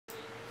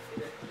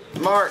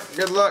Mark,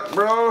 good luck,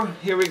 bro.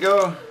 Here we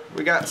go.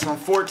 We got some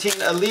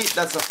 14 Elite.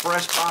 That's a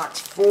fresh box.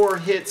 4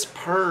 hits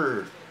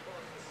per.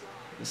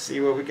 Let's see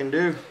what we can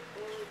do.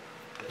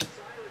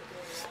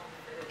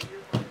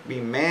 B.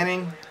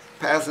 Manning,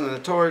 passing the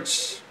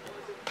torch.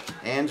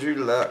 Andrew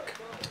Luck.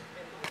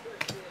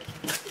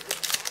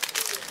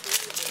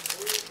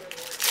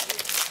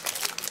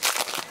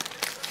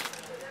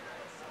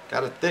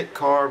 Got a thick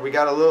card. We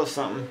got a little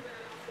something.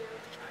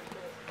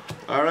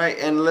 Alright,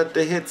 and let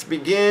the hits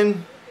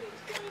begin.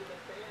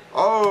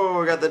 Oh,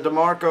 we got the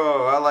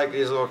DeMarco. I like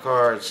these little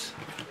cards.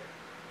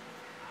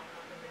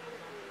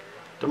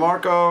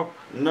 DeMarco,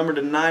 number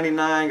to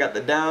 99. Got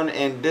the down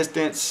and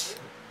distance.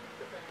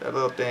 That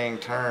little thing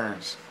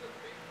turns.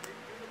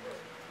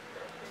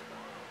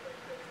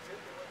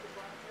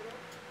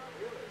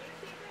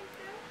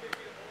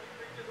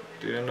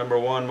 Do the number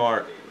 1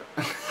 mark.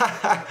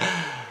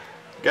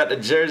 Got the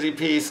jersey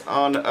piece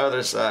on the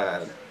other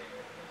side.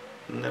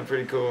 Isn't that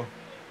pretty cool?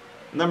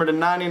 Number to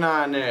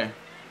 99 there.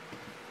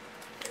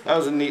 That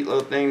was a neat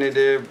little thing they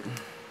did.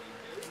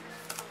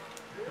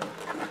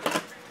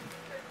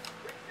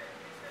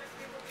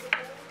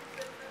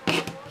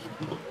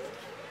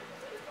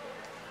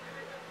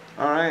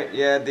 Alright,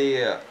 yeah,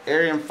 the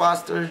Arian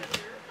Foster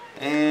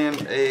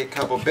and a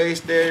couple base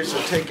there.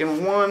 So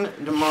taking 1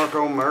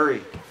 DeMarco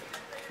Murray.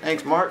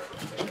 Thanks, Mark.